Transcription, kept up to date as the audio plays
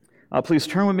Please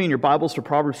turn with me in your Bibles to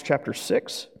Proverbs chapter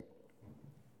 6.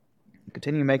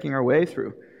 Continue making our way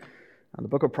through the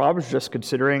book of Proverbs, just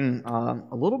considering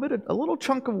a little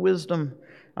chunk of wisdom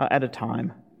at a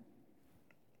time.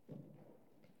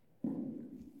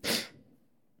 It's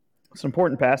an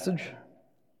important passage.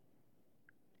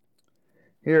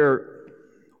 Here,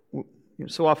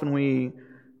 so often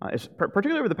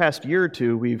particularly over the past year or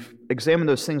two, we've examined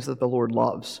those things that the Lord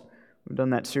loves. We've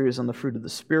done that series on the fruit of the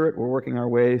Spirit. We're working our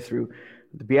way through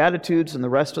the Beatitudes and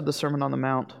the rest of the Sermon on the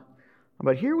Mount.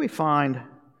 But here we find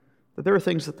that there are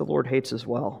things that the Lord hates as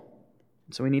well.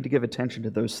 So we need to give attention to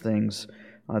those things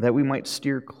that we might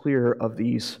steer clear of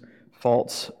these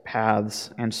false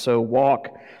paths and so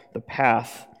walk the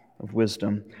path of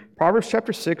wisdom. Proverbs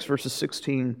chapter 6, verses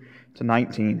 16 to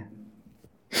 19.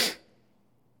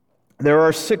 There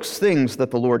are 6 things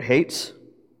that the Lord hates,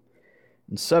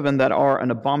 and 7 that are an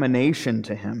abomination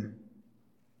to him: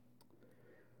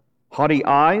 haughty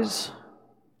eyes,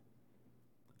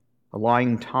 a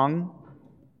lying tongue,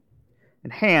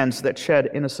 and hands that shed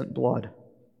innocent blood,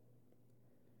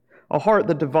 a heart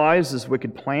that devises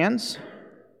wicked plans,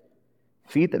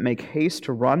 feet that make haste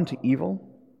to run to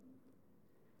evil,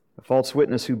 a false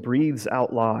witness who breathes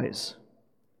out lies,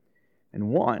 and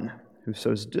one who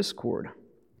sows discord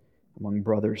among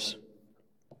brothers.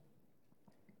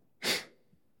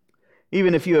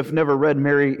 Even if you have never read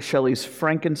Mary Shelley's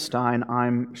Frankenstein,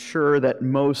 I'm sure that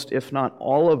most, if not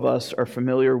all of us, are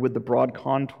familiar with the broad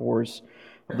contours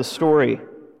of the story.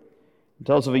 It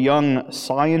tells of a young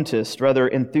scientist, rather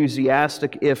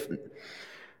enthusiastic, if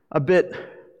a bit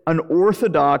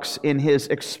unorthodox in his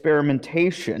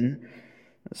experimentation,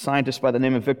 a scientist by the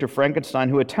name of Victor Frankenstein,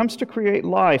 who attempts to create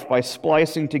life by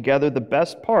splicing together the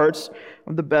best parts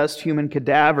of the best human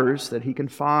cadavers that he can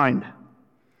find.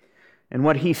 And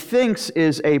what he thinks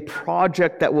is a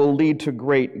project that will lead to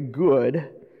great good,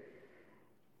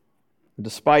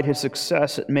 despite his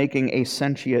success at making a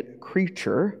sentient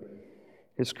creature,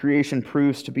 his creation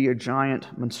proves to be a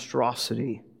giant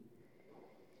monstrosity,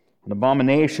 an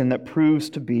abomination that proves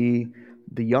to be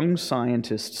the young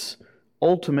scientist's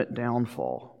ultimate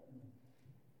downfall.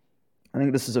 I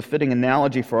think this is a fitting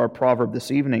analogy for our proverb this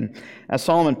evening, as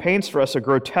Solomon paints for us a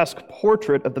grotesque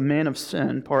portrait of the man of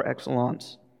sin par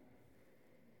excellence.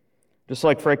 Just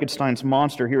like Frankenstein's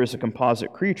monster here is a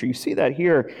composite creature, you see that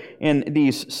here in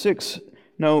these 7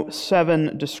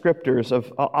 descriptors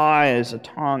of eyes, a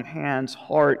tongue, hands,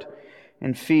 heart,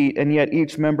 and feet, and yet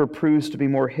each member proves to be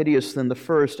more hideous than the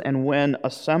first, and when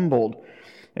assembled,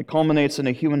 it culminates in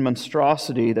a human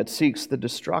monstrosity that seeks the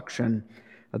destruction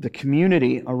of the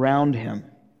community around him.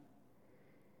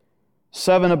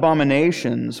 7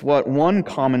 abominations, what one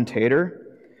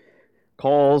commentator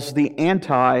calls the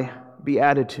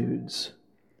anti-Beatitudes.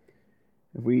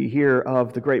 We hear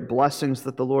of the great blessings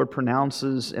that the Lord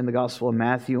pronounces in the Gospel of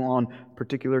Matthew on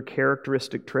particular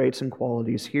characteristic traits and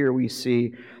qualities. Here we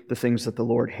see the things that the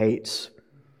Lord hates.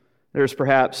 There's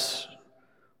perhaps,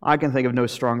 I can think of no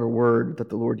stronger word that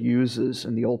the Lord uses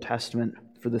in the Old Testament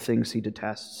for the things he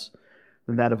detests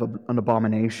than that of an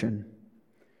abomination.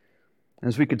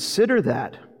 As we consider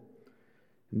that,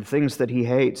 and the things that he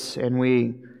hates, and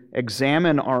we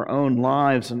examine our own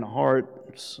lives and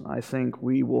hearts, I think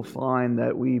we will find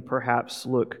that we perhaps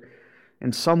look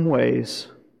in some ways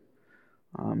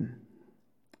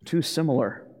too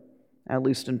similar, at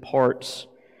least in parts,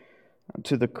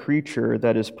 to the creature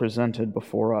that is presented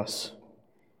before us.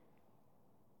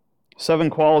 7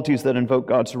 qualities that invoke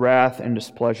God's wrath and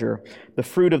displeasure, the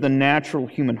fruit of the natural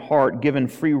human heart given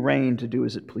free rein to do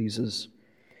as it pleases,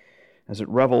 as it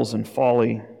revels in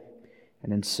folly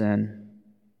and in sin.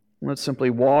 Let's simply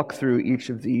walk through each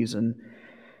of these in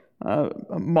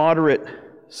a moderate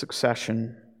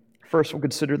succession. First, we'll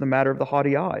consider the matter of the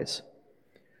haughty eyes.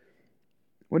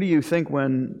 What do you think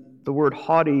when the word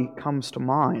haughty comes to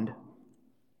mind?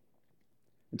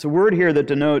 It's a word here that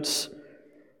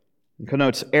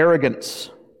connotes arrogance.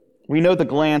 We know the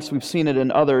glance, we've seen it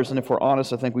in others, and if we're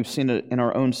honest, I think we've seen it in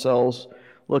our own selves,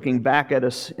 looking back at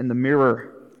us in the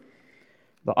mirror.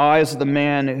 The eyes of the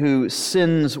man who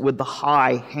sins with the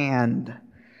high hand,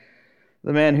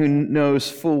 the man who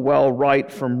knows full well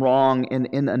right from wrong and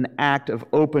in an act of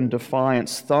open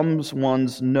defiance thumbs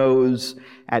one's nose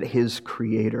at his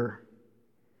Creator.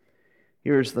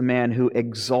 Here's the man who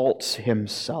exalts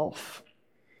himself.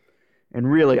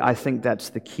 And really, I think that's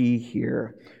the key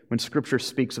here when Scripture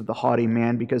speaks of the haughty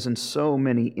man, because in so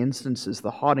many instances, the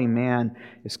haughty man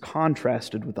is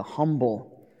contrasted with the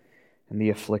humble and the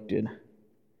afflicted.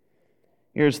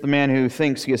 Here's the man who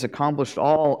thinks he has accomplished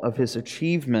all of his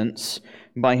achievements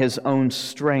by his own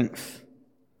strength.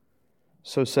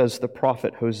 So says the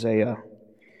prophet Hosea.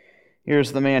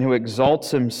 Here's the man who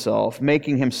exalts himself,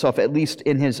 making himself, at least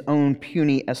in his own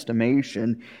puny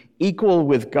estimation, equal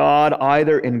with God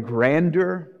either in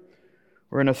grandeur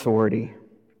or in authority.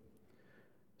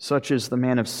 Such is the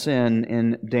man of sin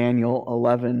in Daniel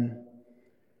 11,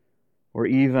 or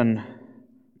even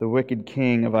the wicked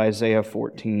king of Isaiah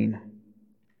 14.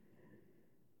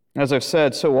 As I've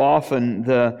said so often,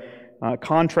 the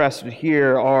contrasted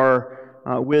here are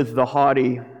with the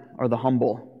haughty or the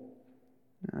humble.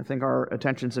 I think our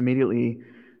attentions immediately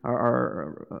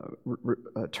are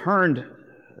turned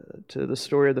to the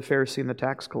story of the Pharisee and the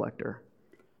tax collector.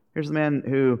 Here's the man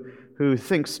who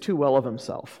thinks too well of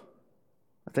himself.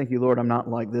 I thank you, Lord, I'm not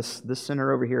like this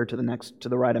sinner over here to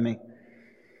the right of me.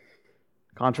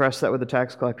 Contrast that with the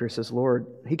tax collector. He says, Lord,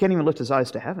 he can't even lift his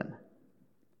eyes to heaven.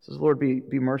 He says, Lord,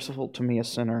 be merciful to me, a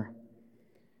sinner.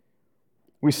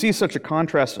 We see such a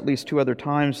contrast at least two other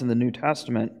times in the New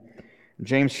Testament.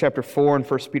 James chapter 4 and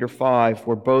 1 Peter 5,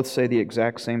 where both say the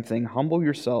exact same thing. Humble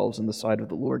yourselves in the sight of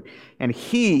the Lord, and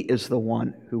He is the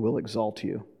one who will exalt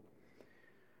you.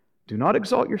 Do not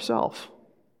exalt yourself.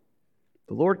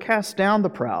 The Lord casts down the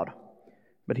proud,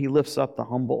 but He lifts up the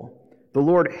humble. The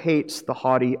Lord hates the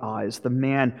haughty eyes, the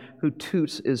man who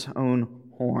toots his own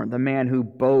horn, the man who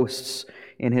boasts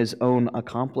in his own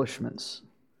accomplishments.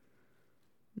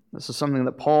 This is something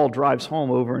that Paul drives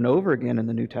home over and over again in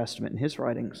the New Testament in his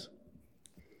writings.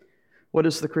 What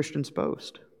is the Christian's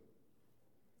boast?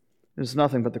 It is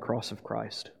nothing but the cross of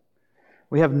Christ.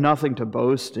 We have nothing to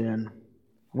boast in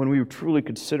when we truly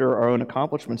consider our own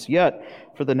accomplishments. Yet,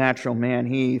 for the natural man,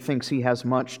 he thinks he has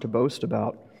much to boast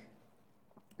about.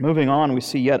 Moving on, we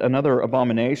see yet another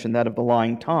abomination, that of the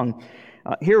lying tongue.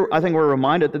 Here, I think we're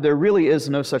reminded that there really is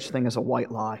no such thing as a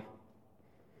white lie.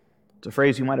 It's a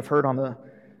phrase you might have heard on the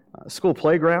school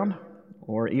playground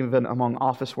or even among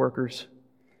office workers.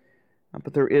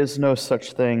 But there is no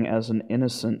such thing as an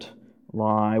innocent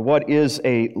lie. What is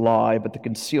a lie but the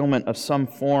concealment of some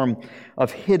form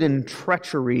of hidden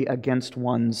treachery against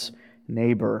one's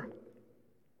neighbor?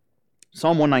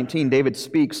 Psalm 119, David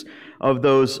speaks of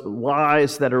those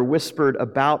lies that are whispered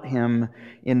about him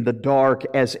in the dark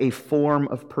as a form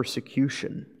of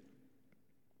persecution.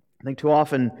 I think too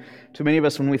often, too many of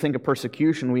us, when we think of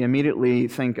persecution, we immediately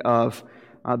think of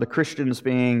the Christians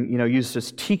being, used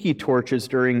as tiki torches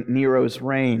during Nero's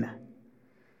reign.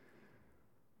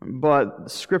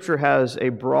 But Scripture has a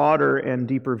broader and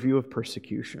deeper view of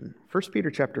persecution. 1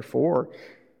 Peter chapter 4,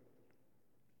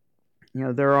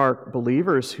 there are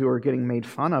believers who are getting made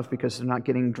fun of because they're not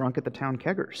getting drunk at the town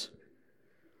keggers.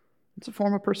 It's a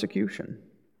form of persecution.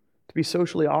 To be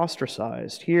socially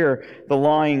ostracized. Here, the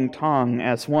lying tongue,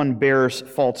 as one bears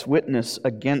false witness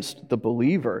against the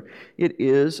believer, it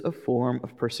is a form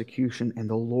of persecution, and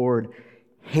the Lord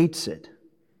hates it.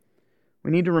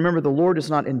 We need to remember the Lord is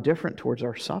not indifferent towards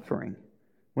our suffering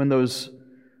when those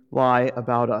lie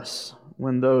about us,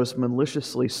 when those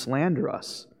maliciously slander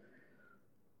us.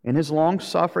 In His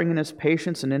long-suffering, in His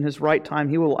patience, and in His right time,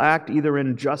 He will act either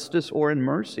in justice or in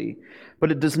mercy.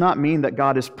 But it does not mean that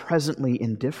God is presently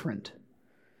indifferent.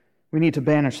 We need to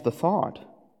banish the thought.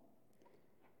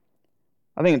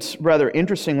 I think it's rather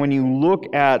interesting when you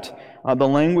look at the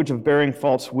language of bearing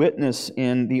false witness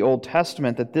in the Old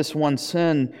Testament, that this one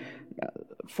sin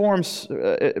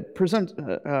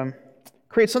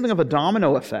creates something of a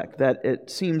domino effect, that it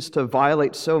seems to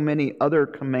violate so many other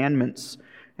commandments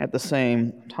at the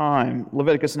same time.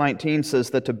 Leviticus 19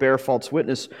 says that to bear false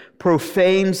witness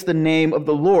profanes the name of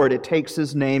the Lord. It takes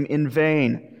His name in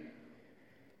vain.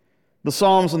 The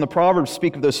Psalms and the Proverbs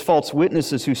speak of those false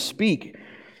witnesses who speak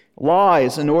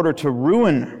lies in order to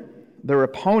ruin their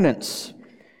opponents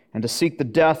and to seek the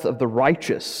death of the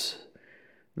righteous.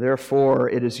 Therefore,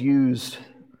 it is used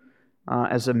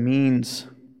as a means.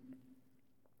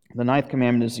 The ninth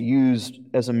commandment is used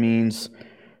as a means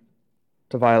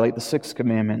to violate the sixth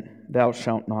commandment, thou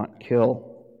shalt not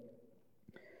kill.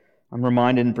 I'm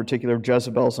reminded in particular of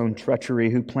Jezebel's own treachery,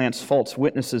 who plants false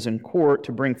witnesses in court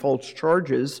to bring false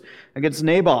charges against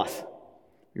Naboth.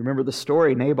 You remember the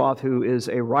story, Naboth, who is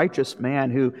a righteous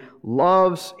man who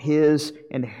loves his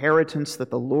inheritance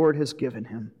that the Lord has given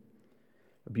him.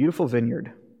 A beautiful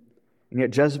vineyard. And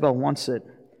yet Jezebel wants it.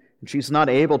 And she's not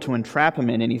able to entrap him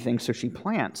in anything, so she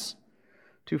plants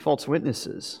two false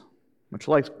witnesses, much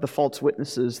like the false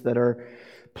witnesses that are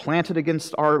planted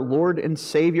against our Lord and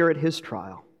Savior at His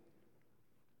trial.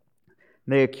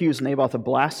 They accuse Naboth of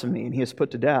blasphemy, and he is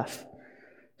put to death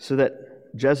so that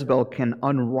Jezebel can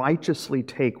unrighteously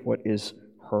take what is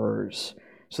hers,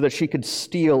 so that she could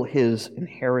steal his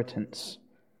inheritance.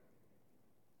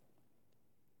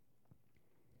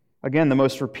 Again, the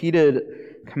most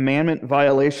repeated commandment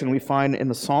violation we find in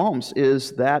the Psalms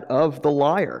is that of the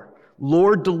liar.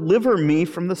 Lord, deliver me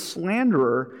from the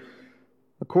slanderer,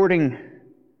 according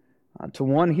to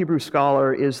one Hebrew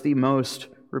scholar, is the most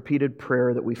repeated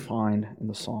prayer that we find in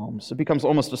the Psalms. It becomes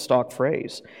almost a stock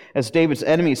phrase. As David's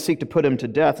enemies seek to put him to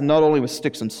death, not only with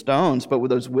sticks and stones, but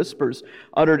with those whispers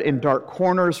uttered in dark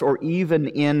corners or even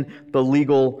in the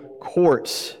legal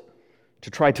courts to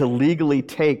try to legally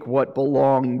take what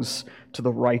belongs to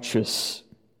the righteous.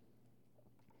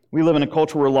 We live in a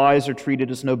culture where lies are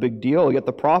treated as no big deal, yet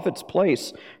the prophets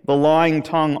place the lying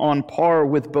tongue on par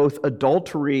with both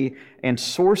adultery and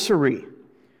sorcery.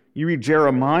 You read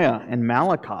Jeremiah and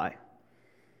Malachi,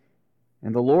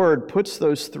 and the Lord puts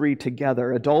those three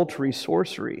together: adultery,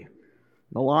 sorcery,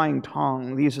 the lying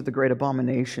tongue. These are the great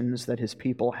abominations that his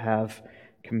people have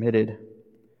committed.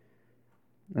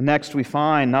 And next we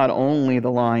find not only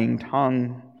the lying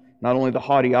tongue, not only the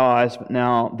haughty eyes, but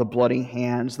now the bloody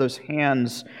hands, those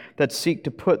hands that seek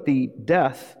to put the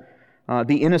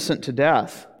innocent to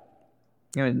death.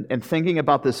 And thinking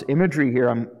about this imagery here,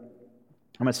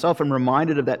 I myself am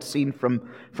reminded of that scene from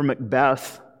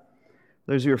Macbeth.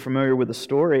 Those who are familiar with the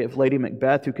story of Lady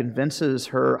Macbeth, who convinces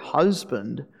her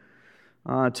husband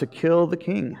to kill the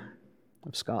king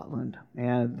of Scotland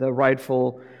and the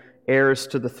rightful heirs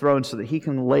to the throne so that he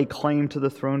can lay claim to the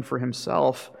throne for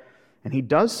himself. And he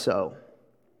does so,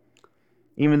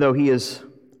 even though he is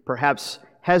perhaps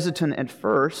hesitant at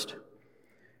first.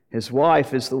 His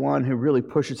wife is the one who really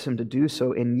pushes him to do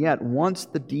so, and yet once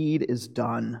the deed is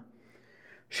done,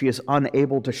 she is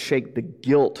unable to shake the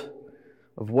guilt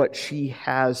of what she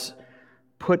has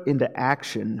put into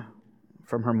action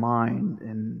from her mind.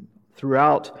 And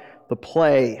throughout the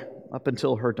play, up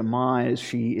until her demise,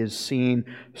 she is seen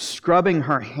scrubbing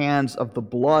her hands of the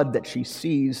blood that she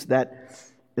sees that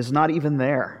is not even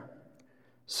there.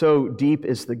 So deep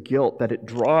is the guilt that it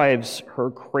drives her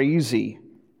crazy.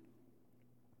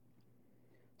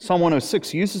 Psalm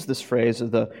 106 uses this phrase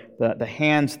of the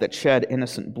hands that shed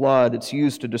innocent blood. It's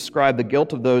used to describe the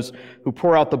guilt of those who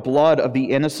pour out the blood of the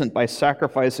innocent by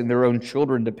sacrificing their own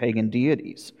children to pagan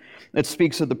deities. It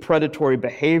speaks of the predatory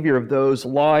behavior of those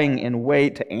lying in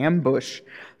wait to ambush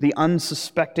the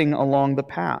unsuspecting along the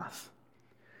path.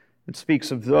 It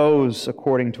speaks of those,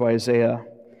 according to Isaiah,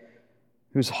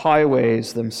 whose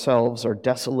highways themselves are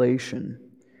desolation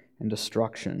and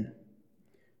destruction.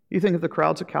 You think of the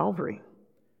crowds at Calvary,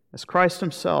 as Christ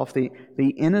himself, the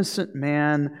innocent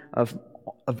man of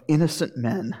innocent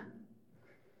men,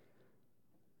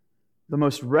 the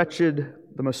most wretched,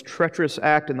 the most treacherous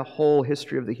act in the whole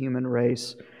history of the human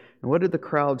race. And what did the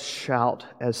crowd shout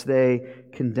as they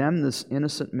condemned this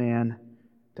innocent man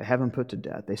to have him put to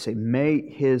death? They say, "May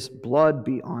his blood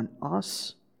be on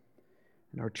us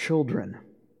and our children."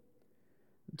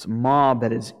 It's a mob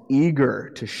that is eager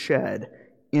to shed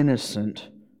innocent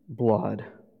blood.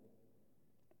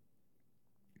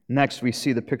 Next, we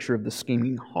see the picture of the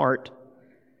scheming heart.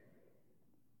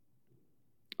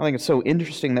 I think it's so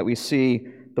interesting that we see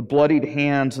the bloodied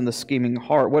hands and the scheming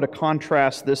heart. What a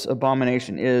contrast this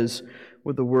abomination is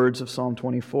with the words of Psalm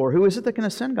 24. Who is it that can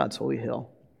ascend God's holy hill?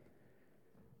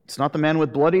 It's not the man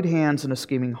with bloodied hands and a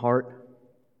scheming heart.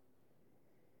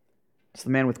 It's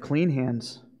the man with clean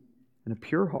hands and a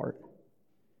pure heart.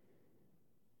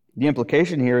 The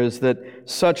implication here is that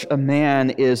such a man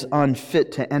is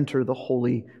unfit to enter the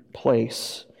holy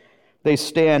place. They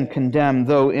stand condemned,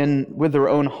 though with their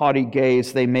own haughty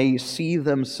gaze they may see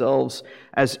themselves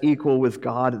as equal with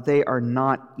God. They are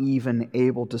not even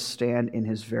able to stand in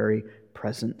his very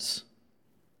presence.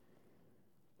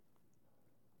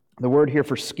 The word here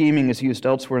for scheming is used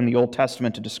elsewhere in the Old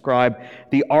Testament to describe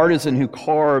the artisan who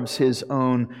carves his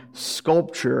own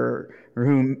sculpture or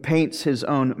who paints his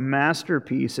own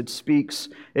masterpiece.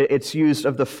 It's used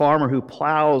of the farmer who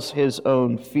plows his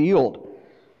own field.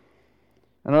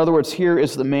 In other words, here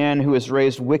is the man who has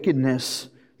raised wickedness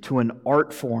to an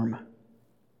art form.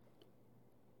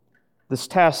 This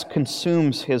task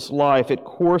consumes his life. It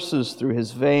courses through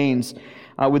his veins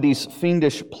with these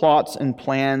fiendish plots and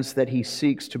plans that he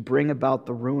seeks to bring about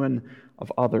the ruin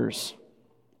of others.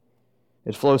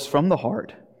 It flows from the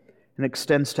heart and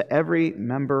extends to every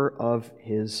member of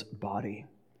his body,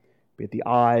 be it the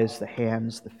eyes, the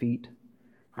hands, the feet,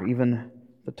 or even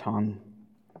the tongue.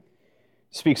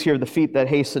 It speaks here of the feet that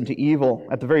hasten to evil.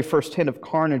 At the very first hint of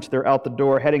carnage, they're out the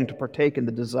door, heading to partake in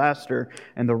the disaster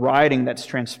and the rioting that's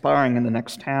transpiring in the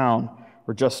next town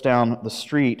or just down the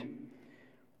street.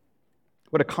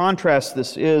 What a contrast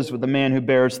this is with the man who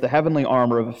bears the heavenly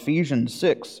armor of Ephesians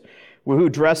 6, who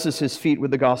dresses his feet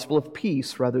with the gospel of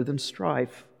peace rather than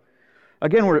strife.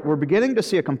 Again, we're beginning to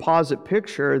see a composite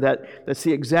picture that's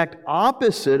the exact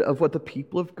opposite of what the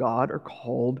people of God are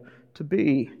called to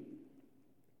be.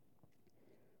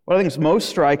 What I think is most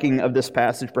striking of this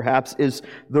passage, perhaps, is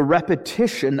the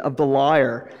repetition of the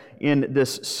liar in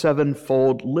this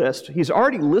sevenfold list. He's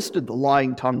already listed the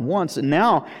lying tongue once, and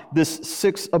now this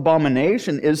sixth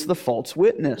abomination is the false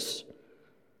witness.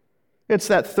 It's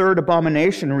that third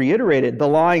abomination reiterated, the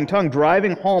lying tongue,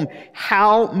 driving home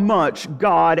how much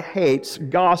God hates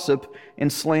gossip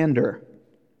and slander.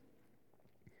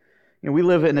 We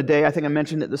live in a day, I think I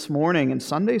mentioned it this morning in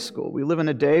Sunday school, we live in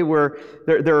a day where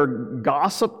there are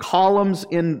gossip columns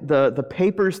in the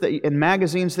papers and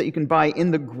magazines that you can buy in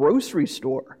the grocery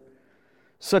store,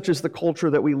 such as the culture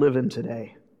that we live in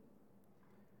today.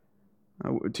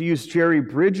 To use Jerry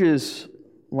Bridges'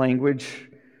 language,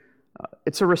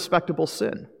 it's a respectable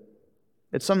sin.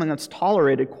 It's something that's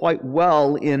tolerated quite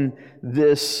well in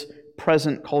this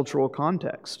present cultural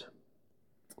context.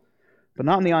 But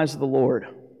not in the eyes of the Lord.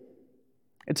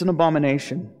 It's an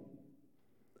abomination.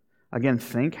 Again,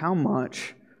 think how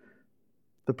much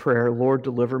the prayer, Lord,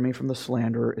 deliver me from the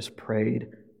slanderer, is prayed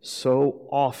so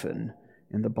often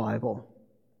in the Bible.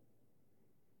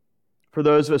 For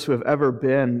those of us who have ever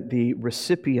been the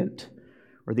recipient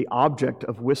or the object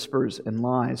of whispers and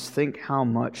lies, think how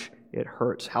much it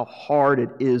hurts, how hard it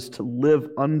is to live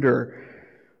under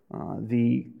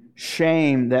the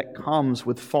shame that comes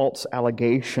with false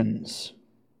allegations.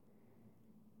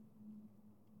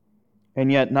 And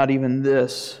yet, not even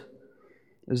this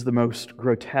is the most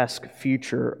grotesque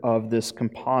feature of this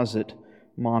composite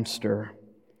monster.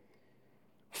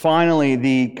 Finally,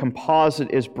 the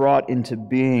composite is brought into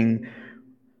being.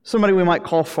 Somebody we might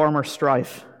call Farmer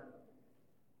Strife.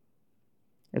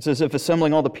 It's as if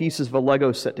assembling all the pieces of a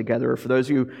Lego set together. For those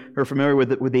of you who are familiar with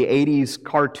the 80s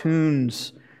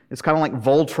cartoons, it's kind of like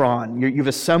Voltron. You've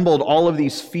assembled all of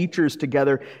these features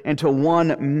together into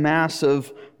one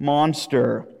massive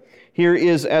monster. Here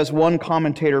is, as one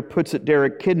commentator puts it,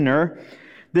 Derek Kidner,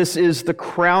 this is the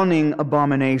crowning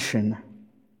abomination,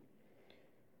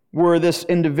 where this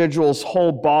individual's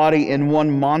whole body in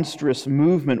one monstrous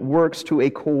movement works to a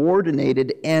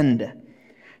coordinated end,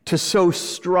 to sow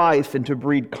strife and to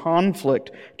breed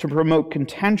conflict, to promote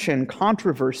contention,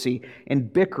 controversy,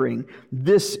 and bickering.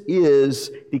 This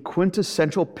is the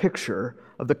quintessential picture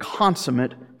of the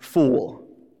consummate fool.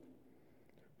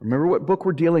 Remember what book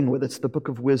we're dealing with. It's the book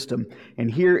of wisdom.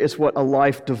 And here is what a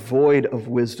life devoid of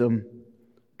wisdom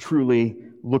truly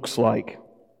looks like.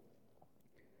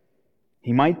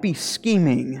 He might be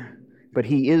scheming, but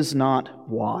he is not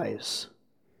wise.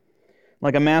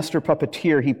 Like a master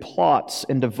puppeteer, he plots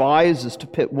and devises to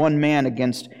pit one man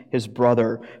against his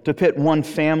brother, to pit one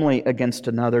family against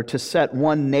another, to set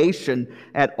one nation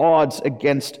at odds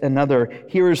against another.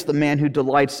 Here is the man who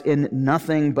delights in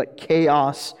nothing but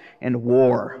chaos and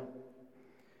war.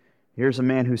 Here's a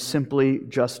man who simply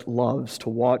just loves to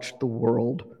watch the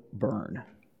world burn.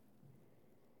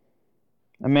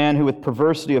 A man who with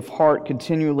perversity of heart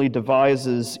continually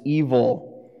devises evil.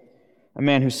 A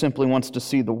man who simply wants to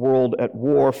see the world at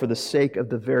war for the sake of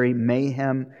the very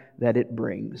mayhem that it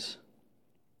brings.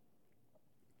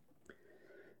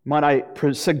 Might I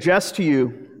suggest to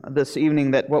you this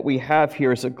evening that what we have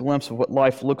here is a glimpse of what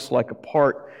life looks like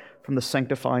apart from the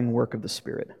sanctifying work of the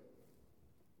Spirit.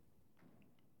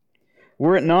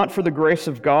 Were it not for the grace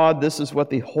of God, this is what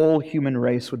the whole human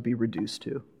race would be reduced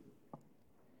to.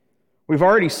 We've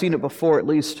already seen it before, at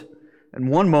least in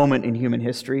one moment in human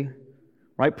history,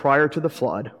 right prior to the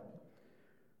flood,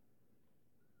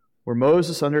 where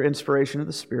Moses, under inspiration of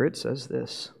the Spirit, says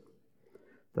this,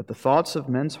 that the thoughts of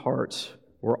men's hearts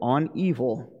were on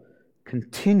evil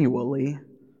continually,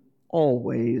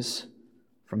 always,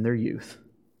 from their youth,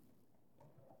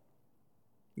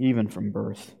 even from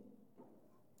birth.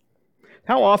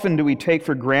 How often do we take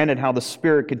for granted how the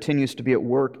Spirit continues to be at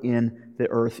work in the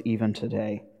earth even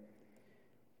today?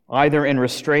 Either in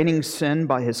restraining sin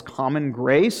by His common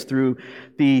grace through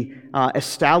the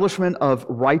establishment of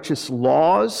righteous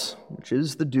laws, which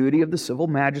is the duty of the civil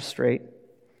magistrate,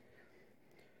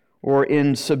 or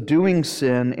in subduing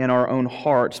sin in our own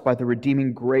hearts by the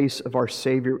redeeming grace of our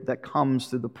Savior that comes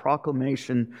through the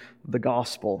proclamation of the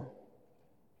gospel.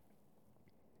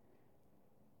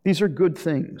 These are good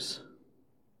things.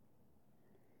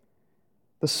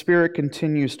 The Spirit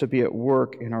continues to be at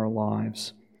work in our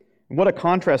lives. What a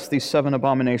contrast these 7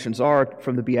 abominations are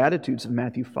from the Beatitudes of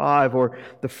Matthew 5, or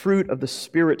the fruit of the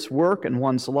Spirit's work in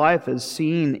one's life as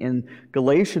seen in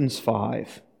Galatians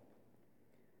 5.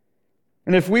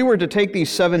 And if we were to take these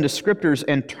 7 descriptors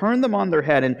and turn them on their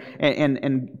head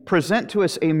and present to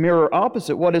us a mirror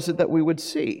opposite, what is it that we would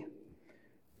see?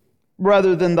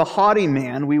 Rather than the haughty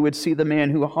man, we would see the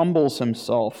man who humbles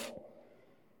himself.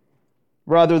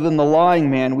 Rather than the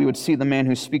lying man, we would see the man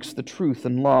who speaks the truth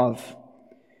in love.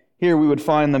 Here we would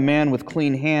find the man with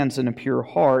clean hands and a pure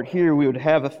heart. Here we would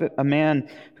have a man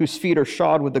whose feet are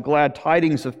shod with the glad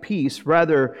tidings of peace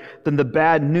rather than the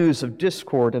bad news of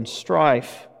discord and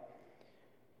strife.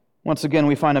 Once again,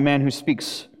 we find a man who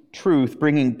speaks truth,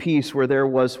 bringing peace where there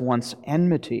was once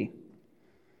enmity.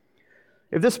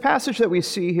 If this passage that we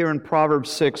see here in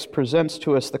Proverbs 6 presents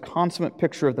to us the consummate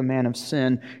picture of the man of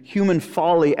sin, human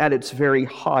folly at its very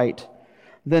height,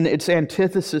 then its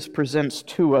antithesis presents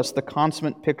to us the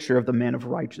consummate picture of the man of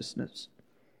righteousness,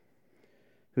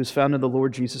 who's found in the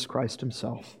Lord Jesus Christ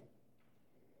himself.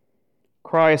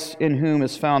 Christ, in whom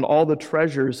is found all the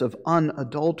treasures of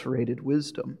unadulterated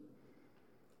wisdom.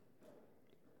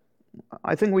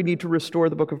 I think we need to restore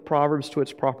the book of Proverbs to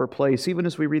its proper place, even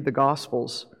as we read the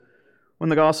Gospels. When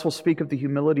the Gospels speak of the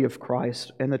humility of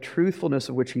Christ and the truthfulness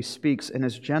of which he speaks and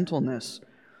his gentleness,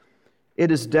 it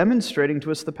is demonstrating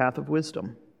to us the path of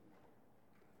wisdom.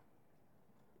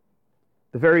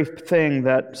 The very thing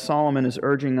that Solomon is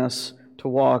urging us to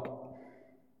walk,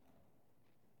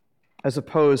 as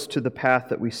opposed to the path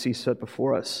that we see set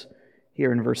before us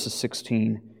here in verses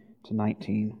 16 to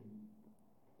 19.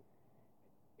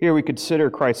 Here we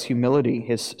consider Christ's humility,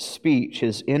 his speech,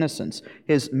 his innocence,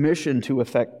 his mission to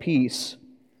effect peace.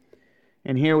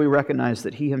 And here we recognize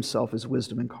that he himself is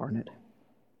wisdom incarnate,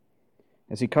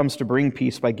 as he comes to bring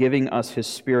peace by giving us his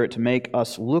Spirit to make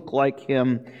us look like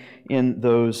him in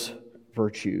those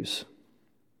virtues.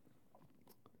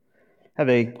 I have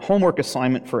a homework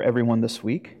assignment for everyone this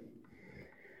week.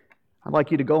 I'd like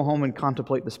you to go home and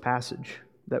contemplate this passage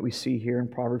that we see here in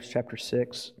Proverbs chapter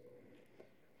 6.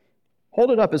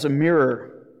 Hold it up as a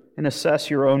mirror and assess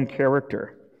your own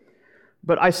character.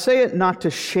 But I say it not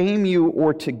to shame you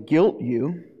or to guilt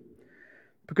you,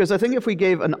 because I think if we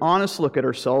gave an honest look at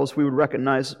ourselves, we would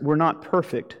recognize we're not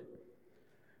perfect,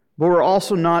 but we're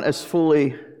also not as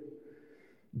fully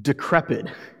decrepit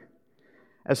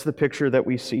as the picture that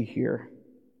we see here.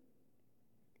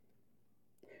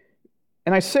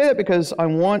 And I say that because I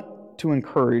want to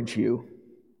encourage you,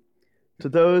 to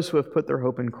those who have put their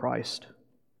hope in Christ.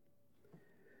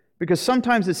 Because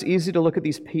sometimes it's easy to look at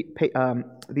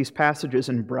these passages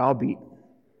and browbeat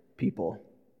people,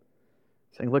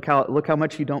 saying, look how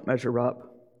much you don't measure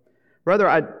up.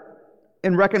 Rather,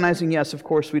 in recognizing, yes, of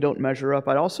course we don't measure up,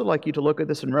 I'd also like you to look at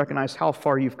this and recognize how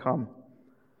far you've come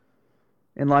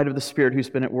in light of the Spirit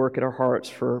who's been at work at our hearts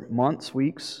for months,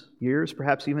 weeks, years,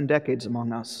 perhaps even decades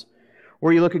among us.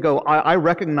 Where you look and go, I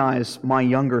recognize my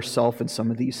younger self in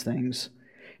some of these things.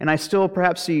 And I still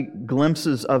perhaps see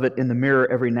glimpses of it in the mirror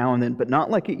every now and then, but not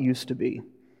like it used to be.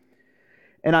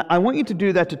 And I want you to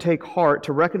do that, to take heart,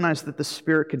 to recognize that the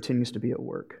Spirit continues to be at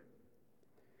work.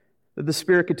 That the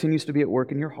Spirit continues to be at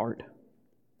work in your heart,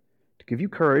 to give you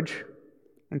courage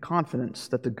and confidence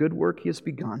that the good work He has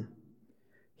begun,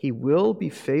 He will be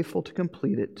faithful to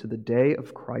complete it to the day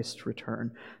of Christ's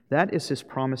return. That is His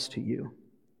promise to you.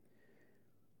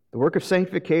 The work of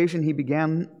sanctification He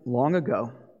began long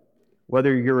ago.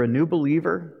 Whether you're a new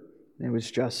believer, and it was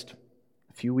just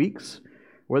a few weeks,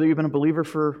 whether you've been a believer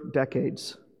for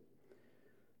decades,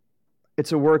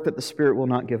 it's a work that the Spirit will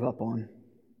not give up on.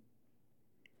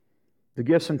 The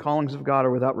gifts and callings of God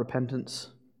are without repentance.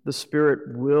 The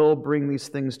Spirit will bring these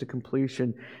things to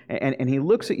completion. And He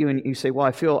looks at you and you say, well,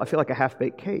 I feel like a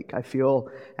half-baked cake. I feel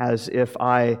as if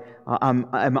I'm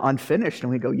unfinished. And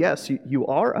we go, yes, you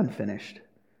are unfinished,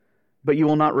 but you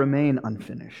will not remain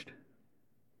unfinished.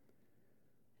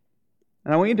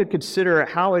 And I want you to consider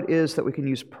how it is that we can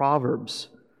use Proverbs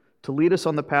to lead us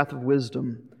on the path of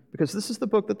wisdom, because this is the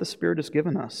book that the Spirit has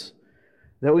given us,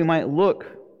 that we might look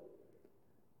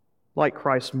like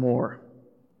Christ more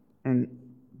and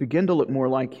begin to look more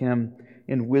like Him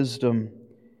in wisdom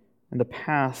and the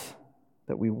path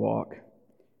that we walk.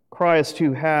 Christ,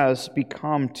 who has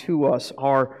become to us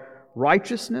our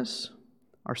righteousness,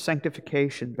 our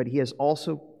sanctification, but He has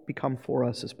also become for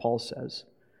us, as Paul says,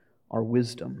 our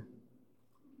wisdom.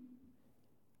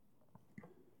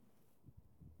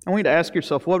 I want you to ask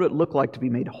yourself, what would it look like to be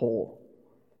made whole?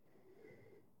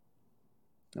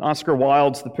 Oscar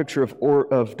Wilde's The Picture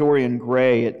of Dorian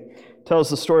Gray, it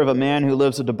tells the story of a man who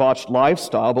lives a debauched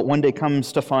lifestyle, but one day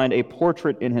comes to find a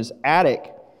portrait in his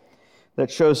attic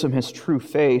that shows him his true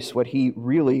face, what he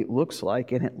really looks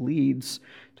like, and it leads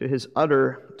to his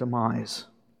utter demise.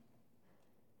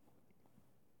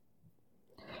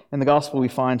 In the gospel, we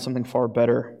find something far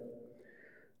better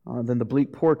than the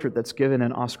bleak portrait that's given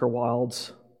in Oscar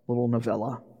Wilde's little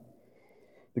novella.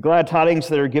 The glad tidings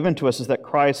that are given to us is that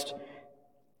Christ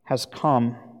has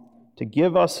come to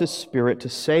give us His Spirit to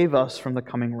save us from the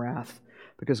coming wrath,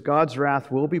 because God's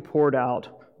wrath will be poured out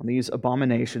on these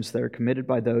abominations that are committed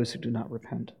by those who do not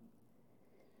repent.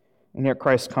 And yet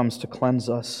Christ comes to cleanse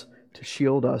us, to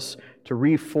shield us, to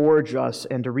reforge us,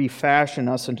 and to refashion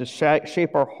us, and to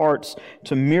shape our hearts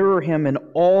to mirror Him in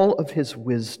all of His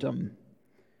wisdom,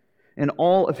 in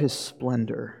all of His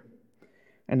splendor,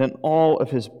 and in all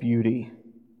of His beauty.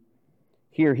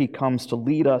 Here He comes to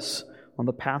lead us on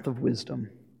the path of wisdom,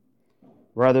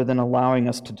 rather than allowing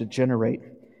us to degenerate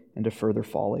into further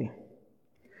folly.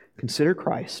 Consider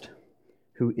Christ,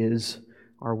 who is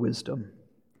our wisdom.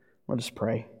 Let us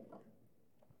pray.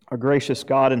 Our gracious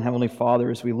God and Heavenly Father,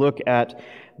 as we look at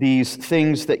these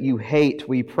things that you hate,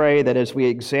 we pray that as we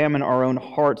examine our own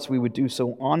hearts, we would do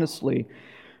so honestly,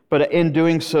 but in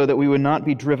doing so that we would not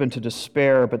be driven to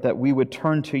despair, but that we would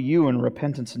turn to you in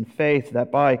repentance and faith, that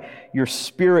by your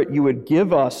Spirit you would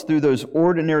give us, through those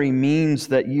ordinary means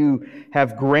that you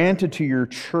have granted to your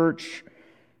church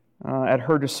at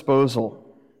her disposal,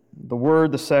 the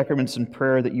Word, the sacraments, and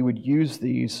prayer, that you would use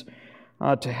these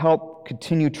to help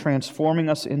continue transforming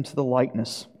us into the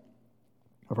likeness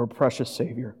of our precious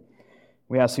Savior.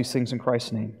 We ask these things in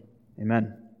Christ's name. Amen.